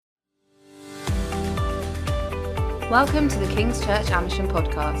Welcome to the King's Church Amersham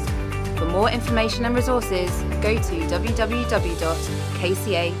podcast. For more information and resources, go to www.kca.church.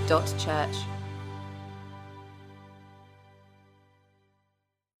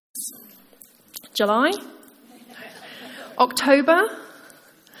 July? October?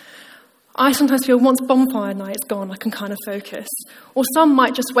 I sometimes feel once bonfire night's gone, I can kind of focus. Or some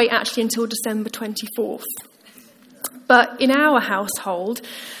might just wait actually until December 24th. But in our household,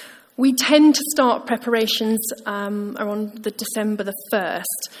 we tend to start preparations around the December the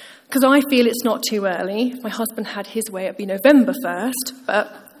 1st, because I feel it's not too early. My husband had his way, it'd be November 1st,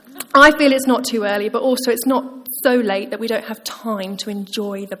 but I feel it's not too early, but also it's not so late that we don't have time to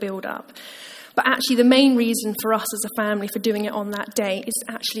enjoy the build-up. But actually the main reason for us as a family for doing it on that day is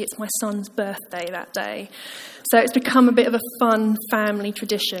actually it's my son's birthday that day. So it's become a bit of a fun family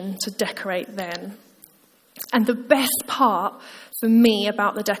tradition to decorate then. And the best part for me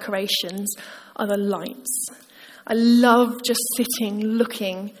about the decorations are the lights. I love just sitting,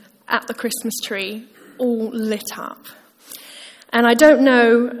 looking at the Christmas tree all lit up. And I don't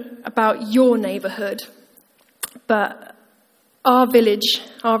know about your neighbourhood, but our village,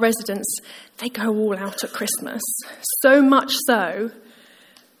 our residents, they go all out at Christmas. So much so,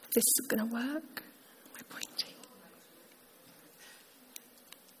 this is going to work. Am I pointing?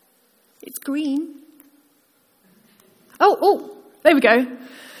 It's green. Oh, there we go.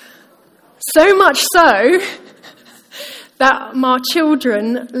 So much so that my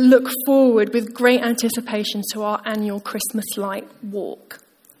children look forward with great anticipation to our annual Christmas light walk.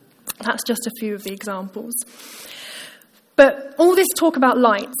 That's just a few of the examples. But all this talk about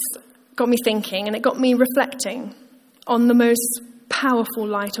lights got me thinking, and it got me reflecting on the most powerful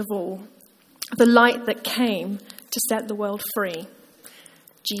light of all, the light that came to set the world free,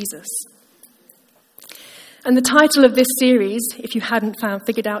 Jesus. And the title of this series, if you hadn't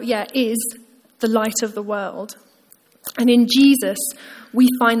figured out yet, is The Light of the World. And in Jesus, we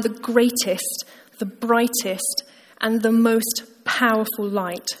find the greatest, the brightest, and the most powerful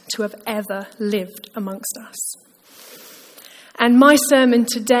light to have ever lived amongst us. And my sermon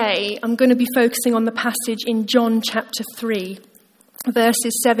today, I'm going to be focusing on the passage in John chapter 3,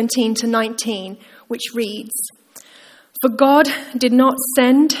 verses 17 to 19, which reads, "For God did not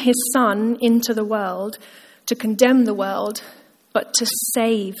send his Son into the world to condemn the world, but to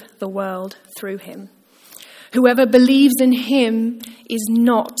save the world through him. Whoever believes in him is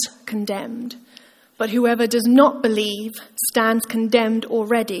not condemned, but whoever does not believe stands condemned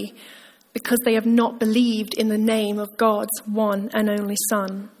already, because they have not believed in the name of God's one and only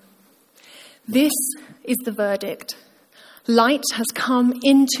Son. This is the verdict. Light has come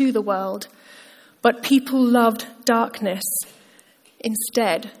into the world, but people loved darkness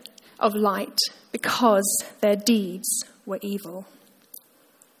instead of light, because their deeds were evil."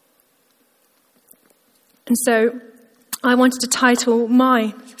 And so I wanted to title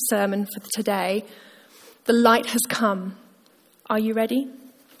my sermon for today, "The Light Has Come." Are you ready?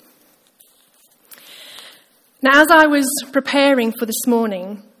 Now, as I was preparing for this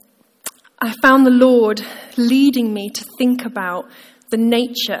morning, I found the Lord leading me to think about the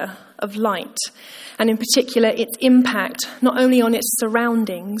nature of light, and in particular its impact not only on its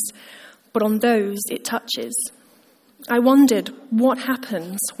surroundings, but on those it touches. I wondered what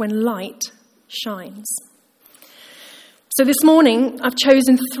happens when light shines. So this morning, I've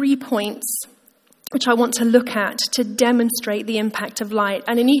chosen 3 points which I want to look at to demonstrate the impact of light.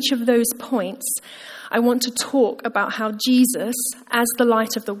 And in each of those points, I want to talk about how Jesus, as the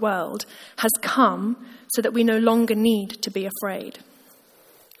light of the world, has come so that we no longer need to be afraid.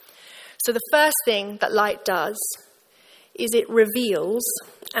 So the first thing that light does is it reveals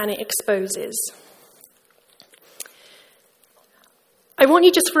and it exposes. I want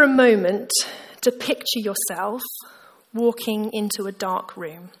you just for a moment to picture yourself walking into a dark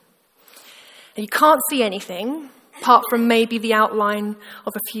room. And you can't see anything apart from maybe the outline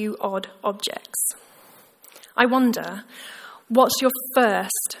of a few odd objects. I wonder, what's your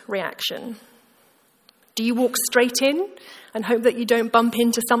first reaction? Do you walk straight in and hope that you don't bump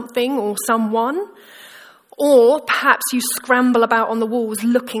into something or someone? Or perhaps you scramble about on the walls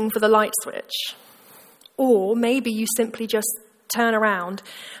looking for the light switch. Or maybe you simply just turn around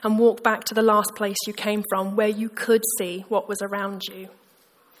and walk back to the last place you came from, where you could see what was around you.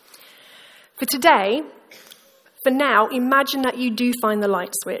 For today, for now, imagine that you do find the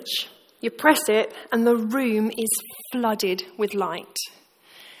light switch. You press it and the room is flooded with light.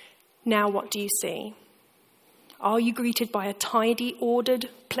 Now what do you see? Are you greeted by a tidy, ordered,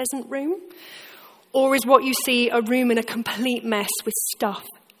 pleasant room? Or is what you see a room in a complete mess with stuff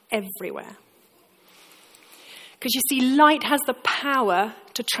everywhere? Because you see, light has the power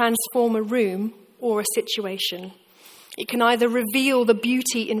to transform a room or a situation. It can either reveal the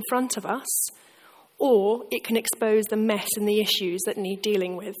beauty in front of us, or it can expose the mess and the issues that need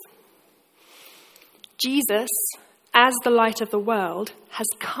dealing with. Jesus, as the light of the world, has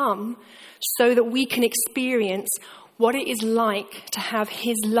come so that we can experience what it is like to have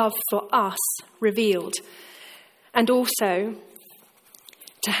his love for us revealed, and also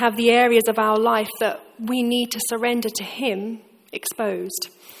to have the areas of our life that we need to surrender to him exposed,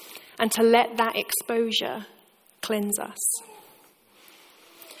 and to let that exposure cleanse us.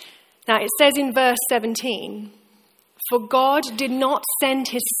 Now it says in verse 17, "For God did not send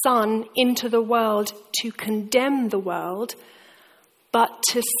his Son into the world to condemn the world, but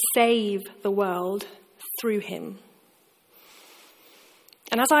to save the world through him."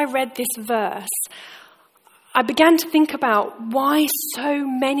 And as I read this verse, I began to think about why so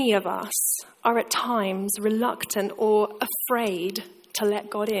many of us are at times reluctant or afraid to let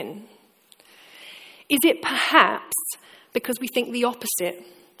God in. Is it perhaps because we think the opposite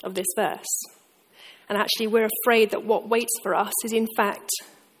of this verse? And actually we're afraid that what waits for us is in fact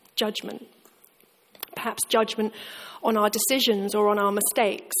judgment. Perhaps judgment on our decisions or on our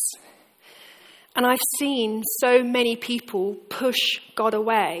mistakes. And I've seen so many people push God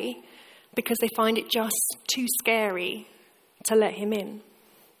away because they find it just too scary to let him in.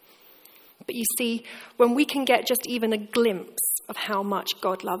 But you see, when we can get just even a glimpse of how much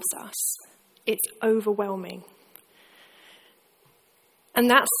God loves us, it's overwhelming. And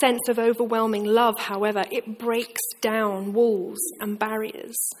that sense of overwhelming love, however, it breaks down walls and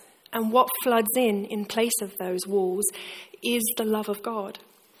barriers. And what floods in place of those walls is the love of God.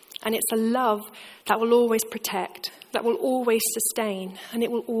 And it's a love that will always protect, that will always sustain, and it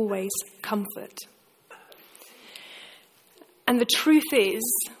will always comfort. And the truth is,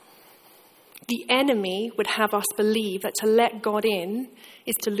 the enemy would have us believe that to let God in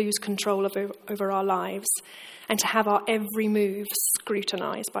is to lose control over our lives and to have our every move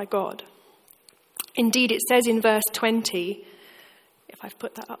scrutinized by God. Indeed, it says in verse 20, if I've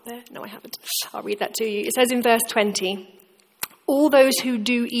put that up there, no I haven't, I'll read that to you. It says in verse 20, "All those who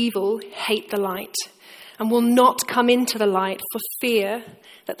do evil hate the light and will not come into the light for fear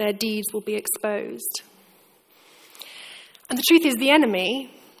that their deeds will be exposed." And the truth is, the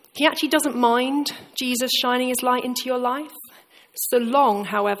enemy, he actually doesn't mind Jesus shining his light into your life, so long,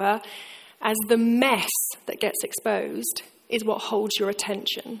 however, as the mess that gets exposed is what holds your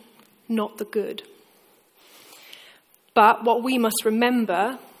attention, not the good. But what we must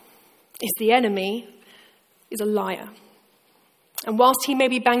remember is the enemy is a liar. And whilst he may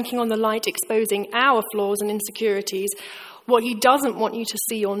be banking on the light exposing our flaws and insecurities, what he doesn't want you to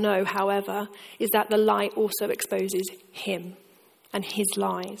see or know, however, is that the light also exposes him and his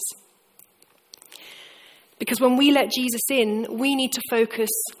lies. Because when we let Jesus in, we need to focus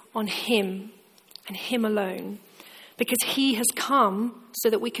on him and him alone. Because he has come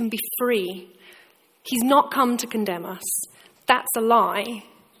so that we can be free. He's not come to condemn us. That's a lie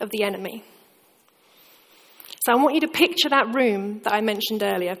of the enemy. So I want you to picture that room that I mentioned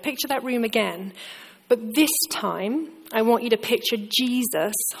earlier. Picture that room again. But this time, I want you to picture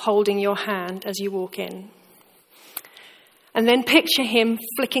Jesus holding your hand as you walk in. And then picture him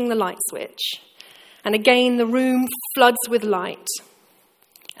flicking the light switch. And again, the room floods with light.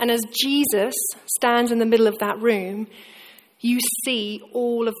 And as Jesus stands in the middle of that room, you see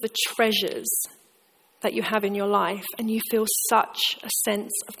all of the treasures that you have in your life, and you feel such a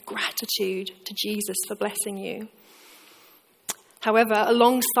sense of gratitude to Jesus for blessing you. However,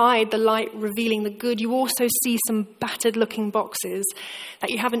 alongside the light revealing the good, you also see some battered looking boxes that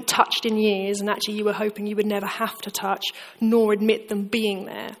you haven't touched in years, and actually you were hoping you would never have to touch, nor admit them being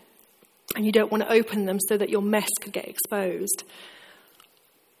there. And you don't want to open them so that your mess could get exposed.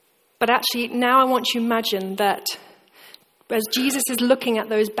 But actually, now I want you to imagine that as Jesus is looking at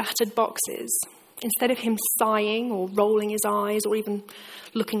those battered boxes, instead of him sighing or rolling his eyes or even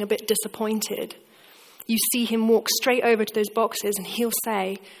looking a bit disappointed, you see him walk straight over to those boxes and he'll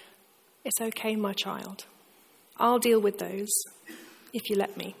say, "It's okay, my child. I'll deal with those if you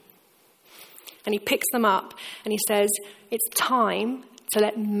let me." And he picks them up and he says, "It's time to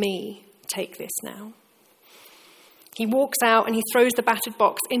let me take this now." He walks out and he throws the battered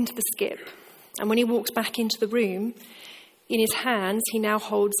box into the skip. And when he walks back into the room, in his hands he now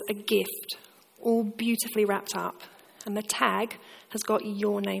holds a gift, all beautifully wrapped up. And the tag has got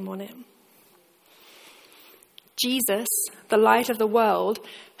your name on it. Jesus, the light of the world,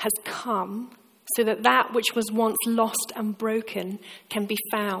 has come so that that which was once lost and broken can be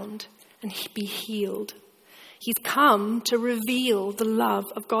found and be healed. He's come to reveal the love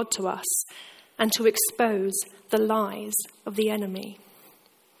of God to us and to expose the lies of the enemy.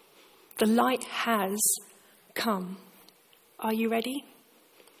 The light has come. Are you ready?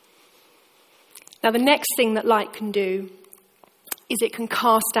 Now, the next thing that light can do is it can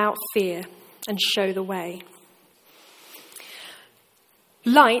cast out fear and show the way.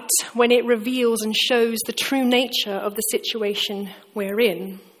 Light, when it reveals and shows the true nature of the situation we're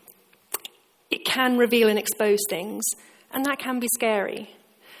in, it can reveal and expose things, and that can be scary.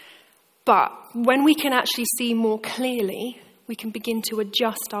 But when we can actually see more clearly, we can begin to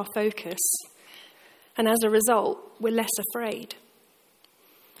adjust our focus. And as a result, we're less afraid.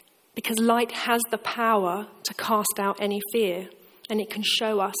 Because light has the power to cast out any fear, and it can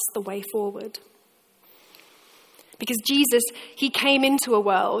show us the way forward. Because Jesus, he came into a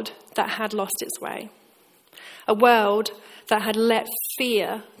world that had lost its way. A world that had let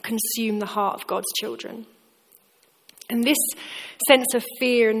fear consume the heart of God's children. And this sense of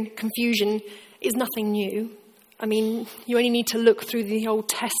fear and confusion is nothing new. I mean, you only need to look through the Old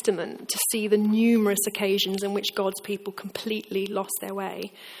Testament to see the numerous occasions in which God's people completely lost their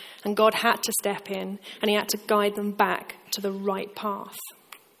way. And God had to step in, and he had to guide them back to the right path.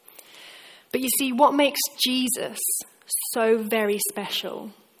 But you see, what makes Jesus so very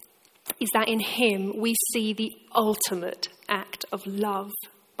special is that in him we see the ultimate act of love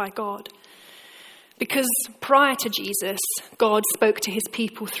by God. Because prior to Jesus, God spoke to his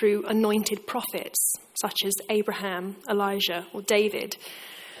people through anointed prophets, such as Abraham, Elijah, or David.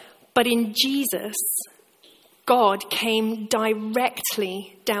 But in Jesus, God came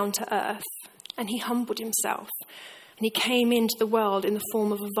directly down to earth, and he humbled himself. And he came into the world in the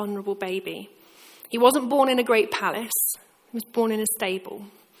form of a vulnerable baby. He wasn't born in a great palace. He was born in a stable.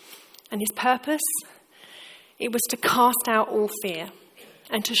 And his purpose? It was to cast out all fear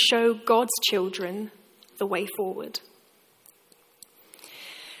and to show God's children the way forward.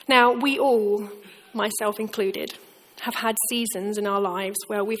 Now, we all, myself included, have had seasons in our lives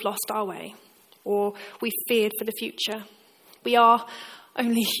where we've lost our way or we've feared for the future. We are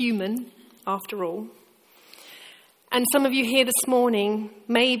only human, after all. And some of you here this morning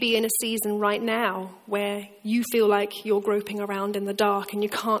may be in a season right now where you feel like you're groping around in the dark and you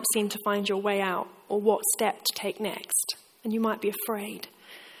can't seem to find your way out or what step to take next. And you might be afraid.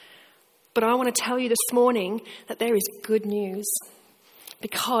 But I want to tell you this morning that there is good news.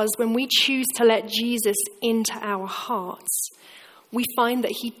 Because when we choose to let Jesus into our hearts, we find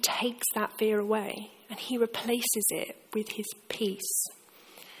that he takes that fear away and he replaces it with his peace.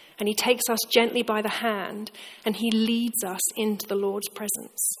 And he takes us gently by the hand and he leads us into the Lord's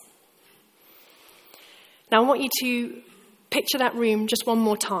presence. Now I want you to picture that room just one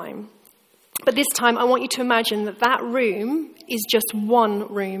more time. But this time I want you to imagine that that room is just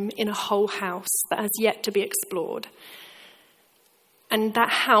one room in a whole house that has yet to be explored. And that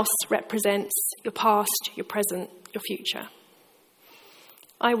house represents your past, your present, your future.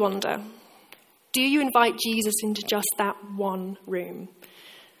 I wonder, do you invite Jesus into just that one room?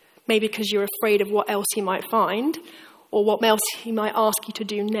 Maybe because you're afraid of what else he might find or what else he might ask you to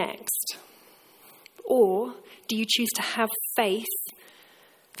do next. Or do you choose to have faith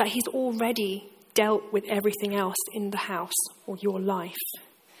that he's already dealt with everything else in the house or your life?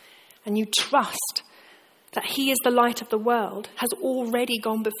 And you trust that he is the light of the world, has already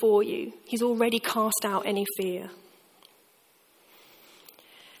gone before you. He's already cast out any fear.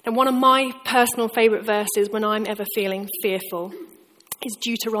 And one of my personal favourite verses when I'm ever feeling fearful is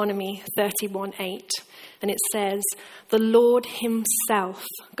Deuteronomy 31:8. And it says, "The Lord himself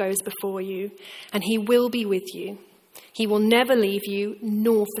goes before you, and he will be with you. He will never leave you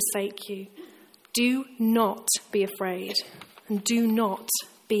nor forsake you. Do not be afraid, and do not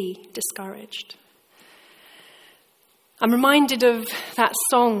be discouraged." I'm reminded of that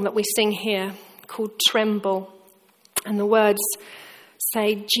song that we sing here called Tremble. And the words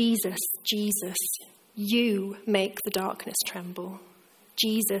say, "Jesus, Jesus, you make the darkness tremble.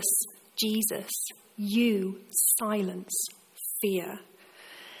 Jesus, Jesus, you silence fear."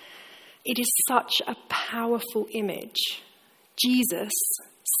 It is such a powerful image. Jesus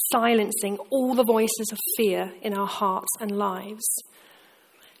silencing all the voices of fear in our hearts and lives.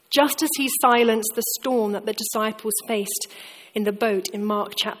 Just as he silenced the storm that the disciples faced in the boat in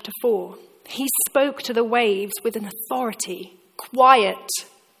Mark chapter 4, he spoke to the waves with an authority. Quiet,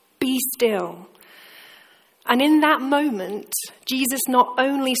 be still. And in that moment, Jesus not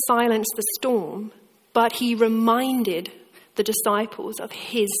only silenced the storm, but he reminded the disciples of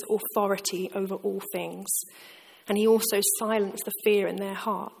his authority over all things. And he also silenced the fear in their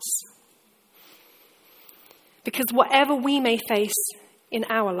hearts. Because whatever we may face in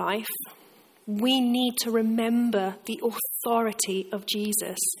our life, we need to remember the authority of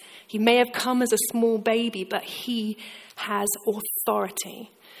Jesus. He may have come as a small baby, but he has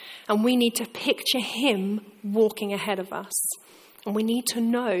authority. And we need to picture him walking ahead of us. And we need to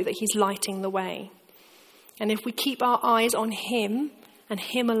know that he's lighting the way. And if we keep our eyes on him and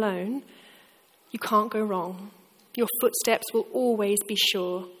him alone, you can't go wrong. Your footsteps will always be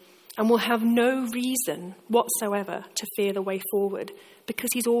sure, and will have no reason whatsoever to fear the way forward,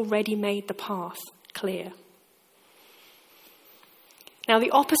 because he's already made the path clear. Now,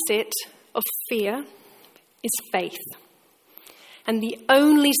 the opposite of fear is faith. And the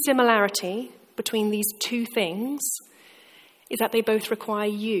only similarity between these two things is that they both require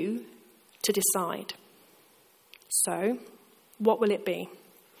you to decide. So, what will it be?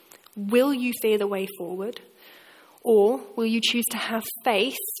 Will you fear the way forward? Or will you choose to have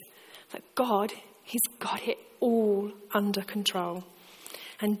faith that God, he's got it all under control?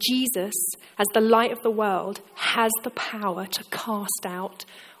 And Jesus, as the light of the world, has the power to cast out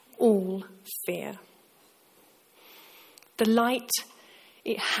all fear. The light,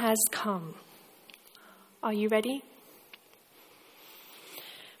 it has come. Are you ready?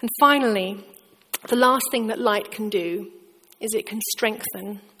 And finally, the last thing that light can do is it can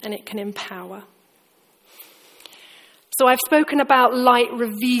strengthen and it can empower. So I've spoken about light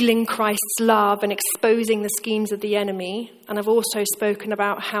revealing Christ's love and exposing the schemes of the enemy. And I've also spoken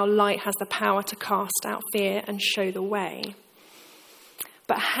about how light has the power to cast out fear and show the way.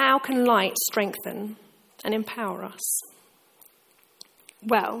 But how can light strengthen and empower us?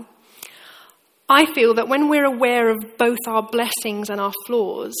 Well, I feel that when we're aware of both our blessings and our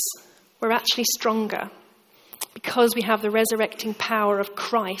flaws, we're actually stronger because we have the resurrecting power of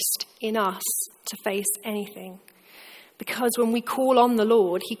Christ in us to face anything. Because when we call on the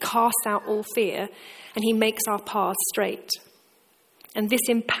Lord, he casts out all fear and he makes our path straight. And this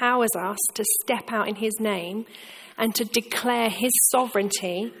empowers us to step out in his name and to declare his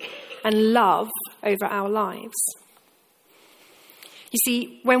sovereignty and love over our lives. You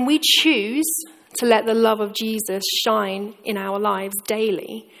see, when we choose to let the love of Jesus shine in our lives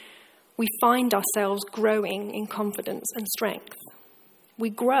daily, we find ourselves growing in confidence and strength. We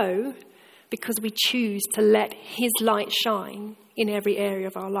grow because we choose to let his light shine in every area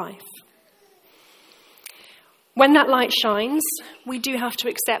of our life. When that light shines, we do have to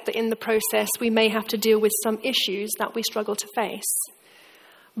accept that in the process we may have to deal with some issues that we struggle to face.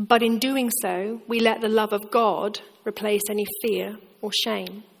 But in doing so, we let the love of God replace any fear or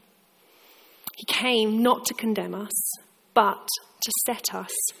shame. He came not to condemn us, but to set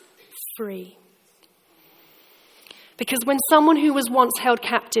us free. Because when someone who was once held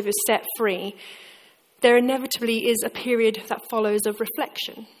captive is set free, there inevitably is a period that follows of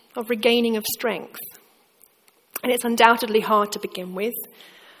reflection, of regaining of strength. And it's undoubtedly hard to begin with,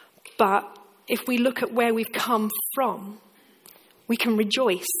 but if we look at where we've come from, we can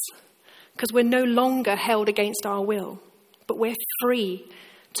rejoice because we're no longer held against our will, but we're free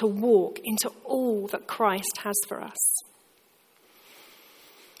to walk into all that Christ has for us.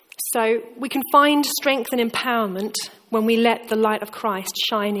 So we can find strength and empowerment when we let the light of Christ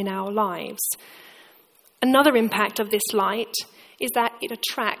shine in our lives. Another impact of this light is that it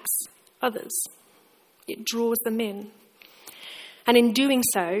attracts others. It draws them in. And in doing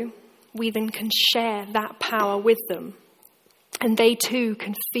so, we then can share that power with them. And they too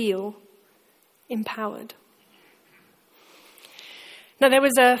can feel empowered. Now, there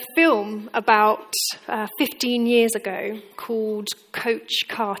was a film about 15 years ago called Coach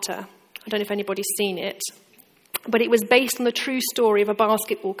Carter. I don't know if anybody's seen it, but it was based on the true story of a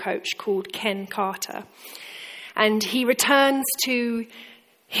basketball coach called Ken Carter. And he returns to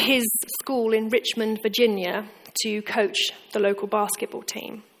his school in Richmond, Virginia, to coach the local basketball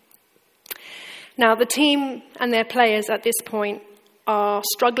team. Now, the team and their players at this point are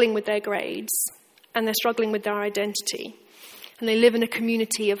struggling with their grades and they're struggling with their identity. And they live in a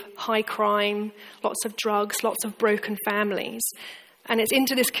community of high crime, lots of drugs, lots of broken families. And it's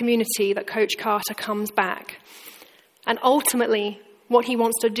into this community that Coach Carter comes back. And ultimately, what he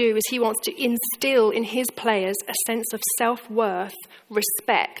wants to do is he wants to instill in his players a sense of self-worth,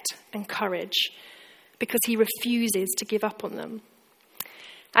 respect, and courage, because he refuses to give up on them.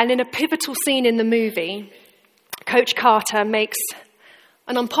 And in a pivotal scene in the movie, Coach Carter makes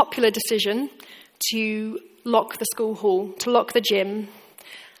an unpopular decision to lock the school hall, to lock the gym,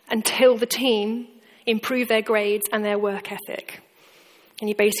 until the team improve their grades and their work ethic. And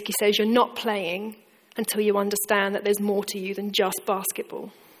he basically says, you're not playing until you understand that there's more to you than just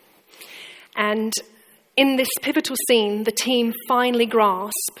basketball. And in this pivotal scene, the team finally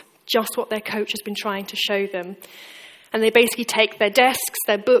grasp just what their coach has been trying to show them. And they basically take their desks,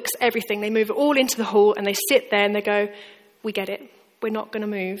 their books, everything, they move it all into the hall and they sit there and they go, we get it. We're not going to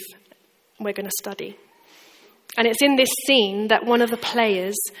move. We're going to study. And it's in this scene that one of the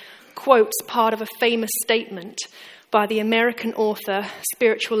players quotes part of a famous statement by the American author,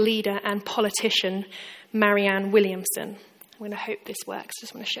 spiritual leader, and politician Marianne Williamson. I'm going to hope this works. I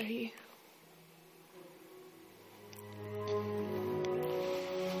just want to show you.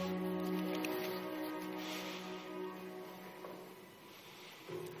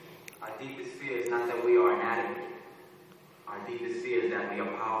 Our deepest fear is not that we are inadequate. Our deepest fear is that we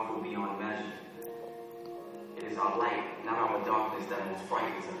are powerful beyond measure. It is our light, not our darkness, that most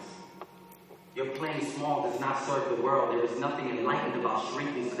frightens us. Your playing small does not serve the world. There is nothing enlightened about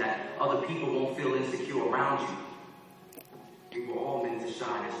shrinking so that other people won't feel insecure around you. We were all meant to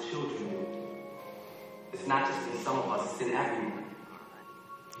shine as children do. It's not just in some of us, it's in everyone.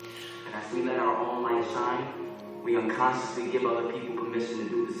 And as we let our own light shine, we unconsciously give other people permission to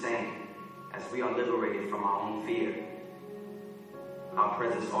do the same. As we are liberated from our own fear, our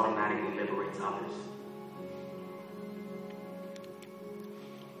presence automatically liberates others.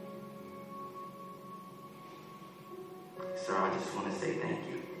 Sir, I just want to say thank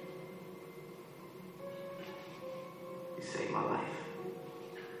you. You saved my life.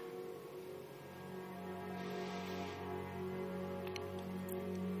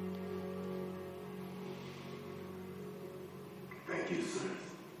 Thank you, sir.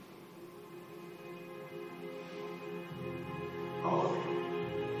 All of you.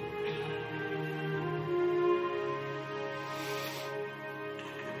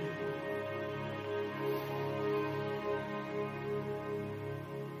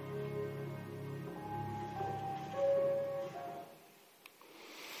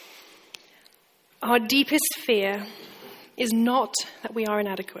 Our deepest fear is not that we are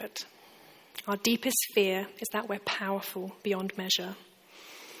inadequate. Our deepest fear is that we're powerful beyond measure.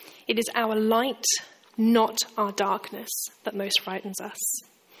 It is our light, not our darkness, that most frightens us.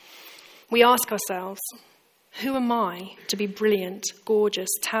 We ask ourselves, who am I to be brilliant, gorgeous,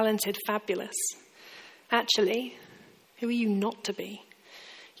 talented, fabulous? Actually, who are you not to be?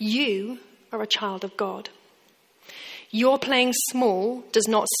 You are a child of God. Your playing small does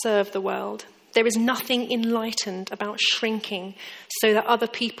not serve the world. There is nothing enlightened about shrinking so that other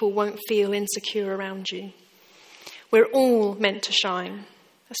people won't feel insecure around you. We're all meant to shine,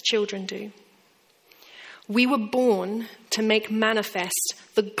 as children do. We were born to make manifest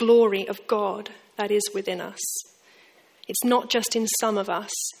the glory of God that is within us. It's not just in some of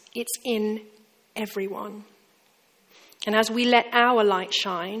us, it's in everyone. And as we let our light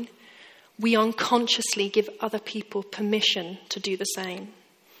shine, we unconsciously give other people permission to do the same.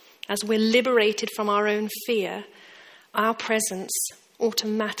 As we're liberated from our own fear, our presence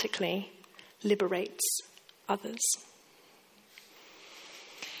automatically liberates others.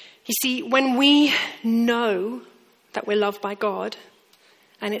 You see, when we know that we're loved by God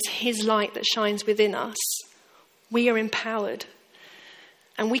and it's His light that shines within us, we are empowered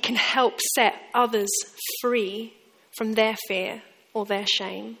and we can help set others free from their fear or their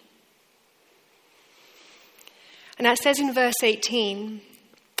shame. And that says in verse 18,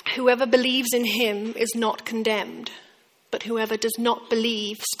 whoever believes in him is not condemned, but whoever does not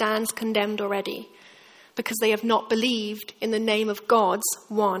believe stands condemned already, because they have not believed in the name of God's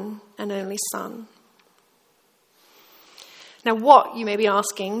one and only Son. Now, what, you may be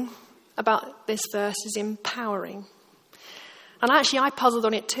asking, about this verse is empowering. And actually, I puzzled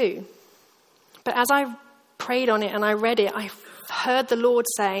on it too. But as I prayed on it and I read it, I heard the Lord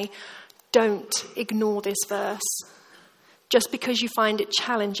say, don't ignore this verse. Just because you find it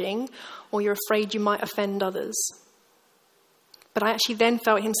challenging or you're afraid you might offend others. But I actually then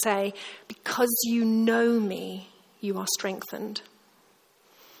felt him say, because you know me, you are strengthened.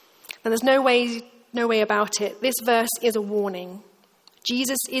 Now there's no way about it. This verse is a warning.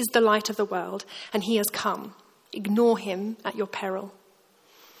 Jesus is the light of the world and he has come. Ignore him at your peril.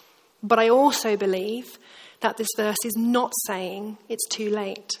 But I also believe that this verse is not saying it's too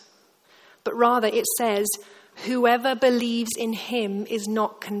late. But rather it says, whoever believes in him is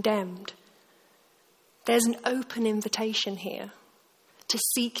not condemned. There's an open invitation here to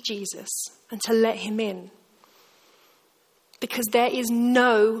seek Jesus and to let him in. Because there is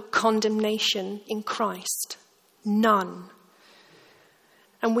no condemnation in Christ. None.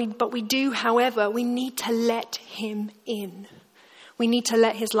 But we do, however, we need to let him in. We need to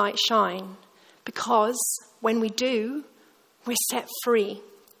let his light shine. Because when we do, we're set free.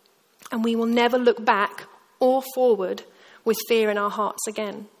 And we will never look back or forward with fear in our hearts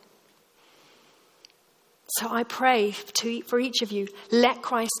again. So I pray for each of you, let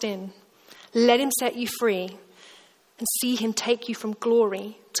Christ in. Let him set you free and see him take you from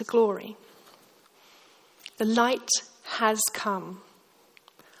glory to glory. The light has come.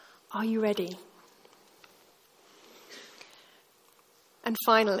 Are you ready? And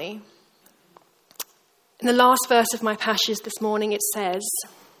finally, In the last verse of my passage this morning, it says,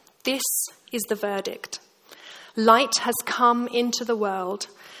 "This is the verdict. Light has come into the world,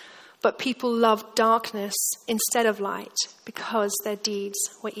 but people loved darkness instead of light because their deeds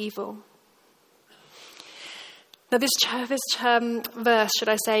were evil." Now this verse, should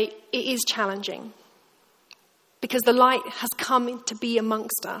I say, it is challenging because the light has come to be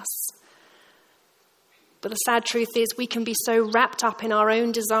amongst us. But the sad truth is we can be so wrapped up in our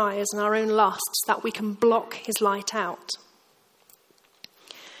own desires and our own lusts that we can block his light out.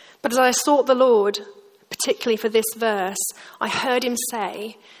 But as I sought the Lord, particularly for this verse, I heard him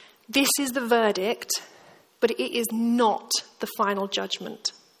say, "This is the verdict, but it is not the final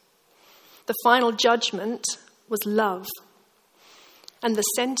judgment." The final judgment was love. And the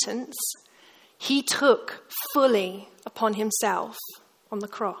sentence he took fully upon himself on the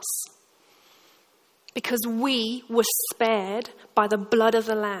cross. Because we were spared by the blood of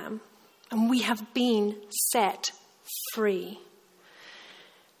the Lamb, and we have been set free.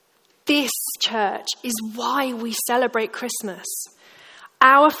 This, church, is why we celebrate Christmas.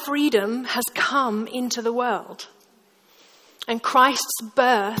 Our freedom has come into the world. And Christ's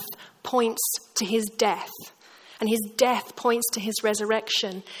birth points to his death. And his death points to his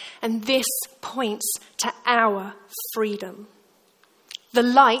resurrection. And this points to our freedom. The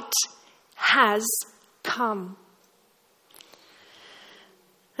light has come.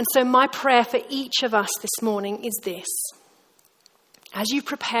 And so my prayer for each of us this morning is this. As you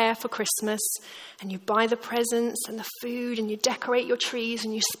prepare for Christmas and you buy the presents and the food and you decorate your trees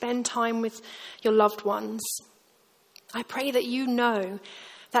and you spend time with your loved ones, I pray that you know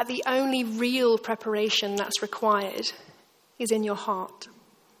that the only real preparation that's required is in your heart.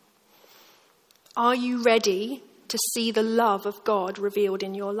 Are you ready to see the love of God revealed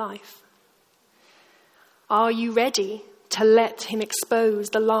in your life? Are you ready to let him expose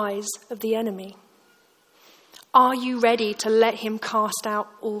the lies of the enemy? Are you ready to let him cast out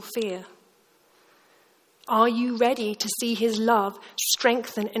all fear? Are you ready to see his love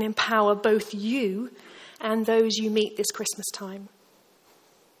strengthen and empower both you and those you meet this Christmas time?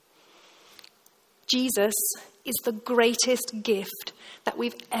 Jesus is the greatest gift that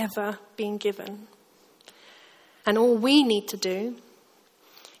we've ever been given. And all we need to do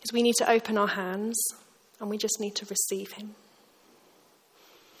is we need to open our hands and we just need to receive him.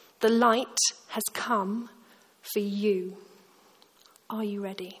 The light has come for you. Are you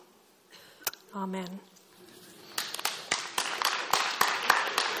ready? Amen.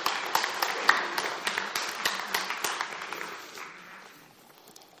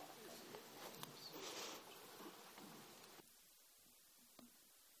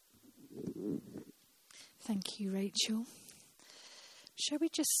 Thank you, Rachel. Shall we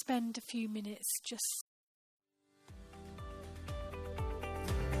just spend a few minutes just...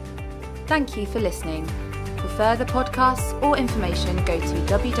 Thank you for listening. For further podcasts or information, go to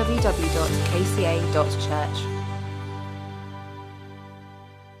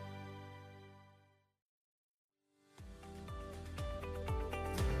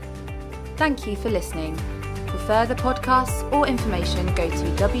Thank you for listening. For further podcasts or information, go to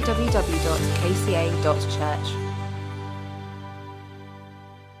www.kca.church.